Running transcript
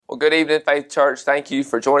Good evening, Faith Church. Thank you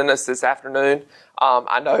for joining us this afternoon.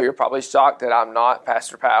 I know you're probably shocked that I'm not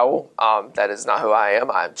Pastor Powell. That is not who I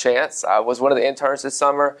am. I'm Chance. I was one of the interns this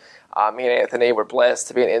summer. Me and Anthony were blessed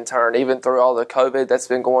to be an intern, even through all the COVID that's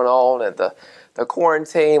been going on and the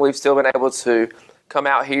quarantine. We've still been able to come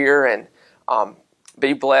out here and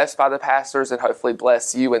be blessed by the pastors and hopefully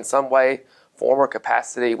bless you in some way, form, or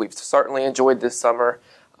capacity. We've certainly enjoyed this summer.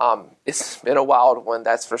 It's been a wild one,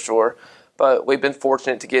 that's for sure. But we've been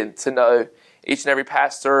fortunate to get to know each and every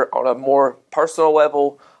pastor on a more personal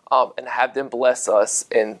level and have them bless us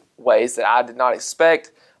in ways that I did not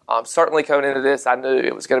expect. Certainly coming into this, I knew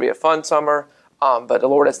it was going to be a fun summer, but the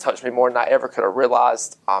Lord has touched me more than I ever could have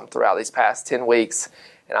realized throughout these past 10 weeks.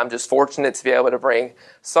 And I'm just fortunate to be able to bring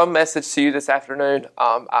some message to you this afternoon.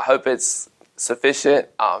 I hope it's sufficient.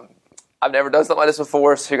 I've never done something like this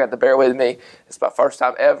before, so you got to bear with me. It's my first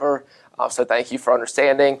time ever, so thank you for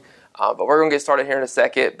understanding. But we're going to get started here in a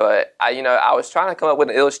second. But I was trying to come up with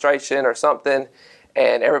an illustration or something,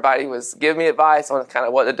 and everybody was giving me advice on kind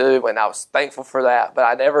of what to do, and I was thankful for that. But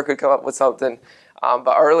I never could come up with something.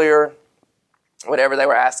 But earlier, whenever they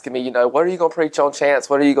were asking me, what are you going to preach on, Chance?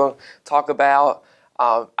 What are you going to talk about?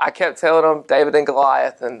 I kept telling them David and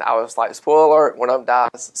Goliath, and I was like, spoiler alert, one of them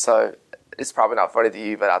dies. So it's probably not funny to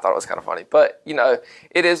you, but I thought it was kind of funny. But,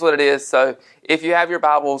 it is what it is. So if you have your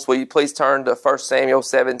Bibles, will you please turn to 1 Samuel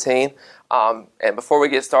 17? And before we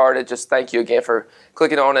get started, just thank you again for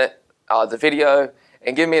clicking on it, the video,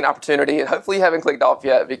 and giving me an opportunity. And hopefully you haven't clicked off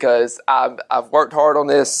yet because I've worked hard on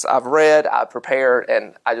this. I've read, I've prepared,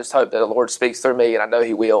 and I just hope that the Lord speaks through me, and I know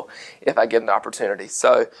He will if I give Him the opportunity.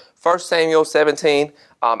 So 1 Samuel 17,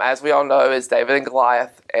 as we all know, is David and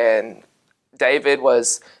Goliath, and David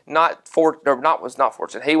was not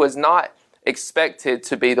fortunate. He was not expected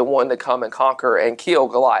to be the one to come and conquer and kill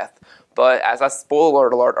Goliath. But as I spoiler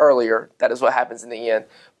alert earlier, that is what happens in the end.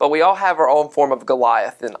 But we all have our own form of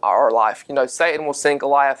Goliath in our life. Satan will send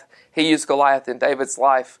Goliath. He used Goliath in David's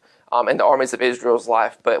life, in the armies of Israel's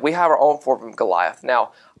life. But we have our own form of Goliath.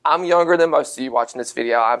 Now, I'm younger than most of you watching this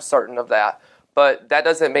video. I'm certain of that. But that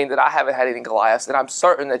doesn't mean that I haven't had any Goliaths, and I'm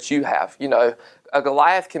certain that you have. A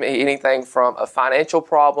Goliath can be anything from a financial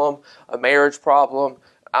problem, a marriage problem.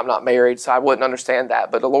 I'm not married, so I wouldn't understand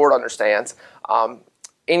that, but the Lord understands.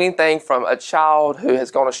 Anything from a child who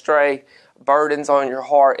has gone astray, burdens on your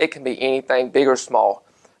heart. It can be anything, big or small.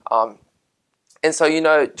 And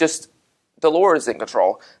so, just the Lord is in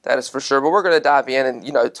control. That is for sure. But we're going to dive in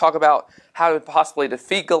and, talk about how to possibly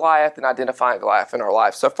defeat Goliath and identify Goliath in our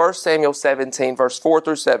life. So 1 Samuel 17, verse 4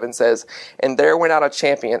 through 7 says, "And there went out a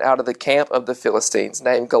champion out of the camp of the Philistines,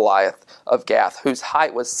 named Goliath of Gath, whose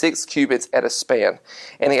height was 6 cubits at a span.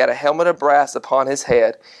 And he had a helmet of brass upon his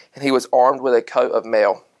head, and he was armed with a coat of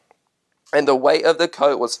mail. And the weight of the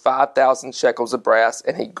coat was 5,000 shekels of brass,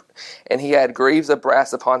 and he had greaves of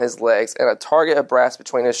brass upon his legs, and a target of brass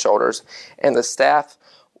between his shoulders. And the staff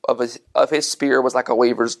of his spear was like a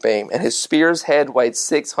weaver's beam, and his spear's head weighed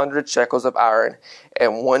 600 shekels of iron,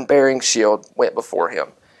 and one bearing shield went before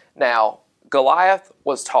him." Now, Goliath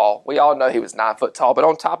was tall. We all know he was 9 foot tall, but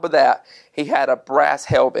on top of that, he had a brass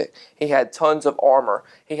helmet. He had tons of armor.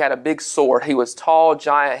 He had a big sword. He was tall,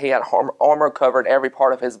 giant. He had armor covering every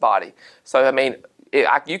part of his body. So,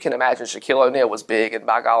 you can imagine Shaquille O'Neal was big, and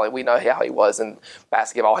by golly, we know how he was in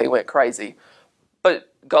basketball. He went crazy. But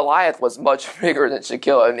Goliath was much bigger than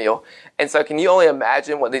Shaquille O'Neal. And so can you only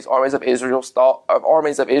imagine what these armies of Israel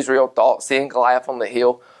thought seeing Goliath on the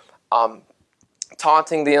hill,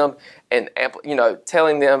 taunting them and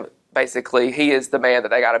telling them basically he is the man that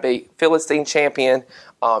they got to beat. Philistine champion,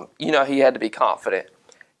 he had to be confident.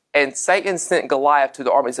 And Satan sent Goliath to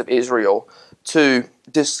the armies of Israel to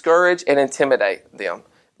discourage and intimidate them.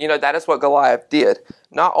 That is what Goliath did.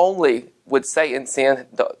 Not only would Satan send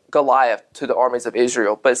Goliath to the armies of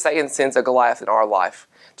Israel, but Satan sends a Goliath in our life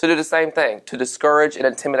to do the same thing, to discourage and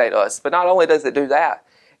intimidate us. But not only does it do that,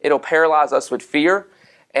 it'll paralyze us with fear,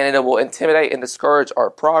 and it will intimidate and discourage our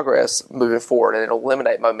progress moving forward, and it'll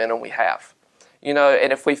eliminate momentum we have.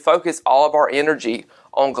 And if we focus all of our energy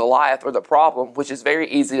on Goliath or the problem, which is very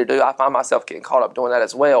easy to do, I find myself getting caught up doing that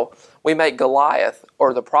as well, we make Goliath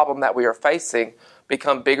or the problem that we are facing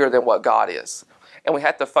become bigger than what God is. And we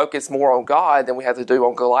have to focus more on God than we have to do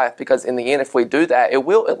on Goliath, because in the end, if we do that, it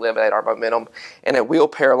will eliminate our momentum and it will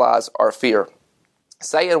paralyze our fear.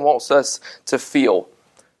 Satan wants us to feel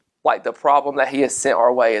like the problem that he has sent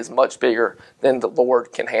our way is much bigger than the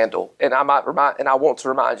Lord can handle. And I want to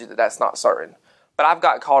remind you that that's not certain. But I've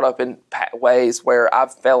got caught up in ways where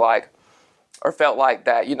I've felt like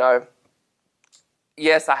that,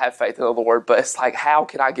 yes, I have faith in the Lord, but it's like, how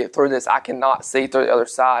can I get through this? I cannot see through the other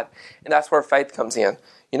side. And that's where faith comes in.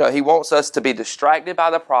 He wants us to be distracted by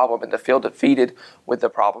the problem and to feel defeated with the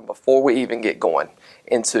problem before we even get going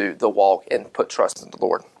into the walk and put trust in the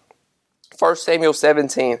Lord. 1 Samuel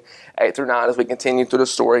 17, 8 through 9, as we continue through the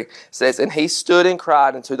story, says, "And he stood and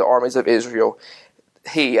cried unto the armies of Israel,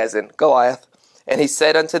 he, as in Goliath, and he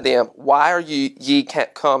said unto them, Why are ye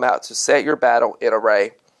come out to set your battle in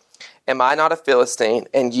array? Am I not a Philistine,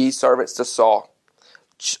 and ye servants to Saul?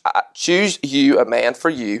 Choose you a man for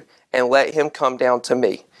you, and let him come down to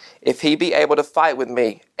me. If he be able to fight with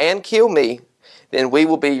me, and kill me, then we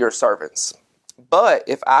will be your servants. But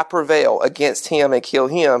if I prevail against him and kill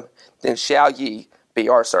him, then shall ye be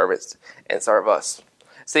our servants, and serve us."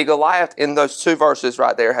 See, Goliath, in those two verses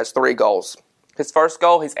right there, has three goals. His first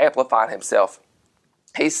goal, he's amplifying himself.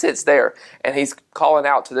 He sits there, and he's calling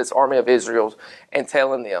out to this army of Israel and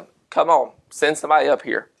telling them, come on, send somebody up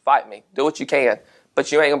here, fight me, do what you can,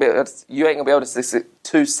 but you ain't gonna be able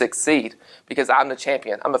to succeed because I'm the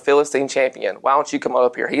champion. I'm a Philistine champion. Why don't you come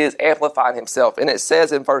up here? He is amplifying himself, and it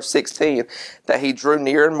says in verse 16 that he drew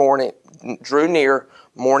near morning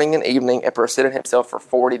and evening and presented himself for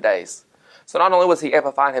 40 days. So not only was he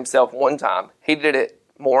amplifying himself one time, he did it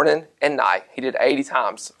morning and night. He did 80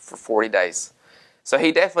 times for 40 days. So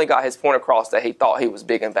he definitely got his point across that he thought he was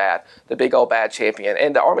big and bad, the big old bad champion.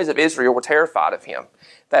 And the armies of Israel were terrified of him.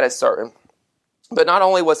 That is certain. But not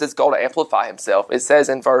only was his goal to amplify himself, it says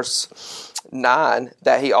in verse 9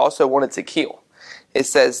 that he also wanted to kill. It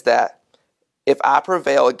says that if I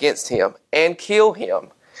prevail against him and kill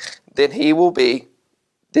him, then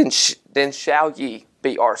then shall ye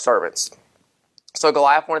be our servants. So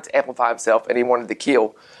Goliath wanted to amplify himself and he wanted to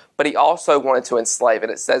kill, but he also wanted to enslave.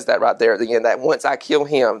 And it says that right there at the end, that once I kill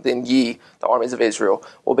him, then ye, the armies of Israel,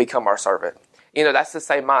 will become our servant. That's the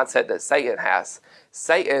same mindset that Satan has.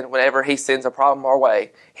 Satan, whenever he sends a problem our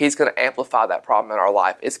way, he's going to amplify that problem in our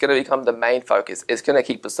life. It's going to become the main focus. It's going to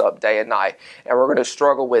keep us up day and night, and we're going to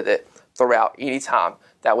struggle with it throughout any time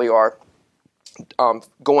that we are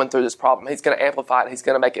going through this problem. He's going to amplify it. He's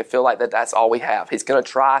going to make it feel like that's all we have. He's going to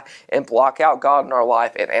try and block out God in our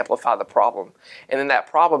life and amplify the problem. And in that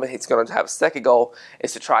problem, he's going to have a second goal,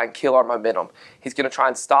 is to try and kill our momentum. He's going to try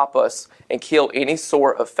and stop us and kill any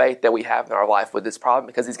sort of faith that we have in our life with this problem,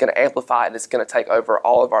 because he's going to amplify it and it's going to take over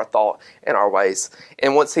all of our thought and our ways.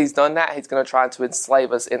 And once he's done that, he's going to try to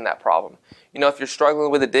enslave us in that problem. If you're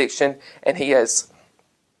struggling with addiction and he has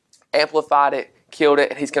amplified it, killed it,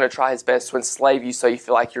 and he's going to try his best to enslave you so you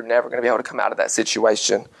feel like you're never going to be able to come out of that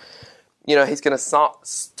situation. He's going to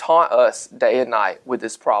taunt us day and night with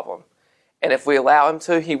this problem. And if we allow him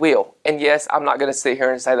to, he will. And yes, I'm not going to sit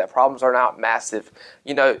here and say that problems are not massive.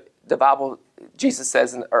 The Bible, Jesus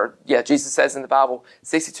says in the Bible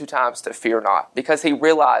 62 times to fear not, because he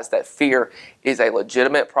realized that fear is a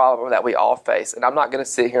legitimate problem that we all face. And I'm not going to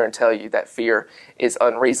sit here and tell you that fear is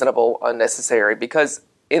unreasonable, unnecessary, because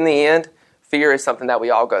in the end, fear is something that we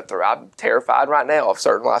all go through. I'm terrified right now of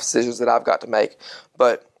certain life decisions that I've got to make.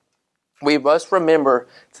 But we must remember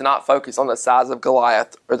to not focus on the size of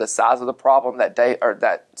Goliath or the size of the problem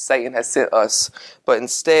that Satan has sent us. But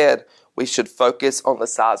instead, we should focus on the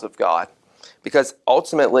size of God. Because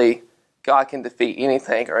ultimately, God can defeat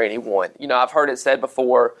anything or anyone. I've heard it said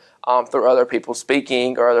before through other people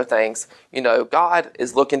speaking or other things, God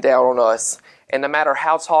is looking down on us. And no matter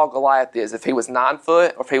how tall Goliath is, if he was 9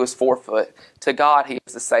 foot or if he was 4 foot, to God he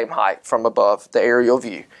is the same height from above, the aerial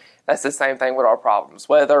view. That's the same thing with our problems.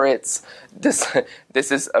 Whether it's, this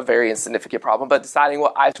is a very insignificant problem, but deciding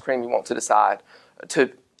what ice cream you want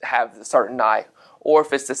to have a certain night, or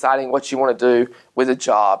if it's deciding what you want to do with a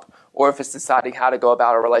job, or if it's deciding how to go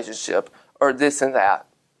about a relationship, or this and that.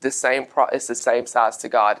 It's the same size to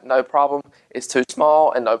God. No problem is too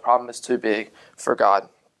small, and no problem is too big for God.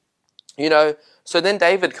 So then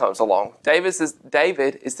David comes along. David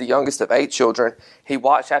is the youngest of 8 children. He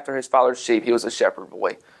watched after his father's sheep. He was a shepherd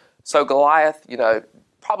boy. So Goliath,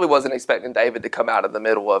 probably wasn't expecting David to come out of the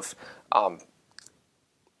middle of,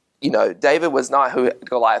 David was not who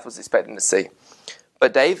Goliath was expecting to see.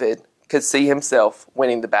 But David could see himself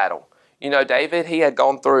winning the battle. David, he had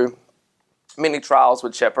gone through many trials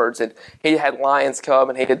with shepherds, and he had lions come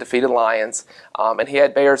and he had defeated lions, and he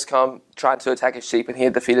had bears come trying to attack his sheep and he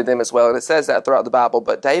had defeated them as well. And it says that throughout the Bible.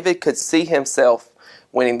 But David could see himself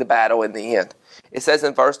winning the battle in the end. It says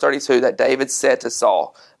in verse 32 that David said to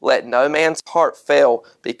Saul, "Let no man's heart fail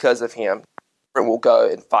because of him, and will go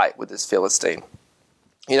and fight with this Philistine."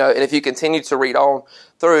 And if you continue to read on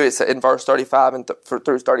through, it's in verse 35 and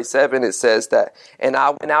through 37, it says that, "And I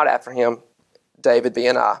went out after him, David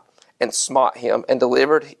being I, and smote him, and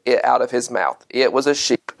delivered it out of his mouth. It was a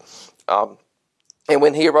sheep. And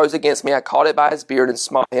when he arose against me, I caught it by his beard, and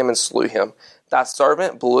smote him, and slew him. Thy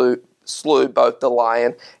servant slew both the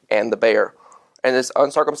lion and the bear. And this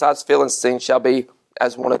uncircumcised Philistine shall be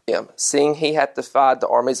as one of them, seeing he hath defied the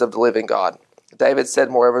armies of the living God. David said,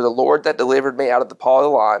 moreover, the Lord that delivered me out of the paw of the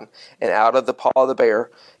lion and out of the paw of the bear,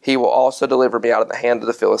 he will also deliver me out of the hand of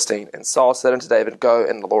the Philistine. And Saul said unto David, go,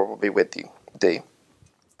 and the Lord will be with thee.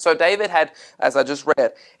 So David had, as I just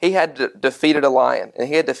read, he had defeated a lion and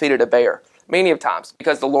he had defeated a bear many of times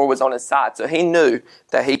because the Lord was on his side. So he knew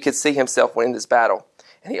that he could see himself winning this battle.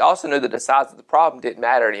 And he also knew that the size of the problem didn't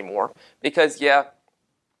matter anymore because,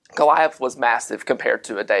 Goliath was massive compared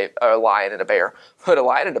to a lion and a bear. But a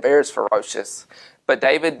lion and a bear is ferocious. But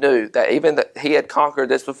David knew that even that he had conquered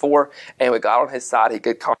this before, and with God on his side, he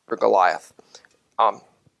could conquer Goliath.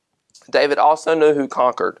 David also knew who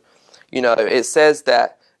conquered. It says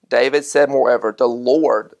that David said, moreover, the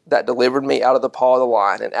Lord that delivered me out of the paw of the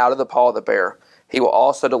lion and out of the paw of the bear, he will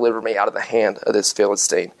also deliver me out of the hand of this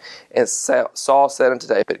Philistine. And Saul said unto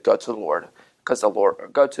David, go to the Lord,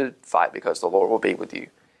 go to fight, because the Lord will be with you.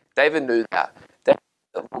 David knew that the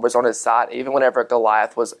Lord was on his side, even whenever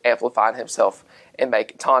Goliath was amplifying himself and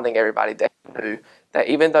taunting everybody. David knew that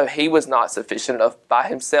even though he was not sufficient enough by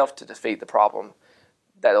himself to defeat the problem,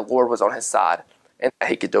 that the Lord was on his side and that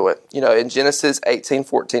he could do it. In Genesis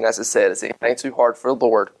 18:14, as it said, is anything too hard for the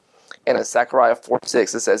Lord? And in Zechariah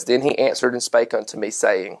 4:6, it says, then he answered and spake unto me,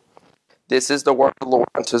 saying, this is the word of the Lord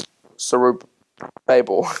unto Zerubbabel,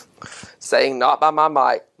 saying, not by my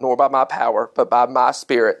might, nor by my power, but by my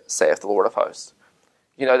spirit, saith the Lord of hosts.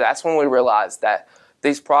 That's when we realize that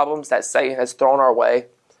these problems that Satan has thrown our way,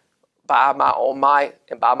 by my own might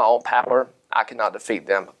and by my own power, I cannot defeat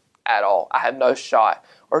them at all. I have no shot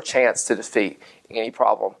or chance to defeat any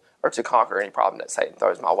problem or to conquer any problem that Satan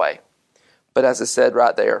throws my way. But as it said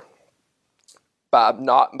right there,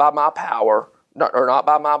 not by my power, not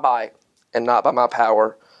by my might, and not by my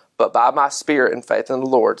power, but by my spirit and faith in the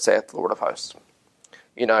Lord, saith the Lord of hosts.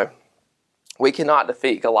 We cannot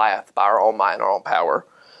defeat Goliath by our own might and our own power,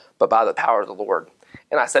 but by the power of the Lord.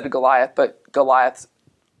 And I said to Goliath, but Goliath's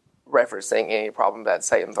referencing any problem that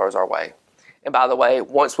Satan throws our way. And by the way,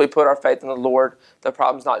 once we put our faith in the Lord, the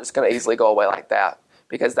problem's not just going to easily go away like that,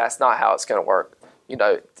 because that's not how it's going to work.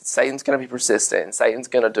 Satan's going to be persistent, and Satan's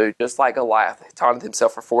going to do just like Goliath. He taunted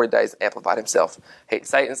himself for 40 days and amplified himself.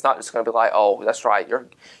 Satan's not just going to be like, oh, that's right.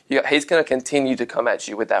 He's going to continue to come at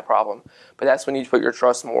you with that problem. But that's when you put your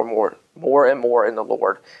trust more and more in the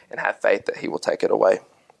Lord and have faith that he will take it away.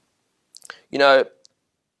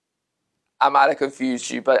 I might have confused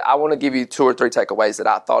you, but I want to give you 2 or 3 takeaways that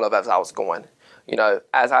I thought of as I was going.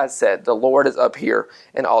 As I said, the Lord is up here,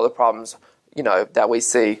 and all the problems, that we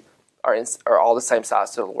see are all the same size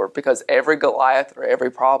to the Lord, because every Goliath or every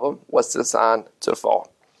problem was designed to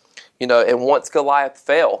fall. And once Goliath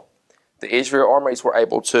fell, the Israel armies were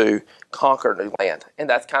able to conquer new land. And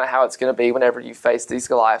that's kind of how it's going to be whenever you face these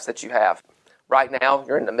Goliaths that you have. Right now,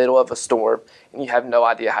 you're in the middle of a storm, and you have no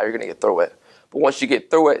idea how you're going to get through it. But once you get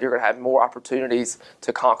through it, you're going to have more opportunities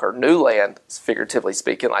to conquer new land, figuratively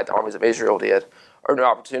speaking, like the armies of Israel did, or new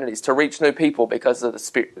opportunities to reach new people because of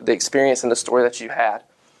the experience and the story that you had.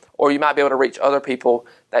 Or you might be able to reach other people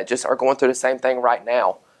that just are going through the same thing right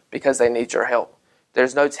now because they need your help.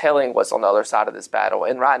 There's no telling what's on the other side of this battle.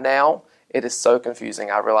 And right now, it is so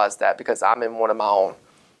confusing. I realize that because I'm in one of my own.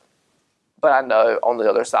 But I know on the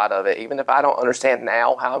other side of it, even if I don't understand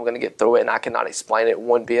now how I'm going to get through it and I cannot explain it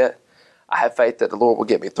one bit, I have faith that the Lord will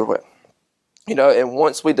get me through it. And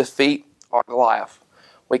once we defeat our Goliath,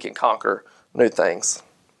 we can conquer new things.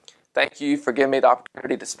 Thank you for giving me the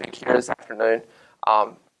opportunity to speak here this afternoon.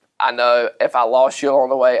 I know if I lost you along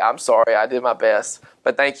the way, I'm sorry. I did my best.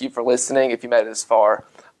 But thank you for listening if you made it this far.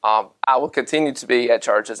 I will continue to be at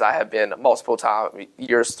church as I have been multiple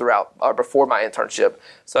years throughout or before my internship.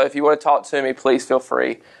 So if you want to talk to me, please feel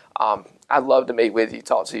free. I'd love to meet with you,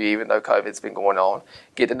 talk to you, even though COVID's been going on,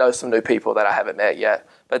 get to know some new people that I haven't met yet.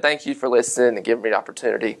 But thank you for listening and giving me the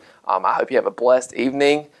opportunity. I hope you have a blessed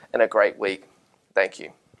evening and a great week. Thank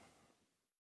you.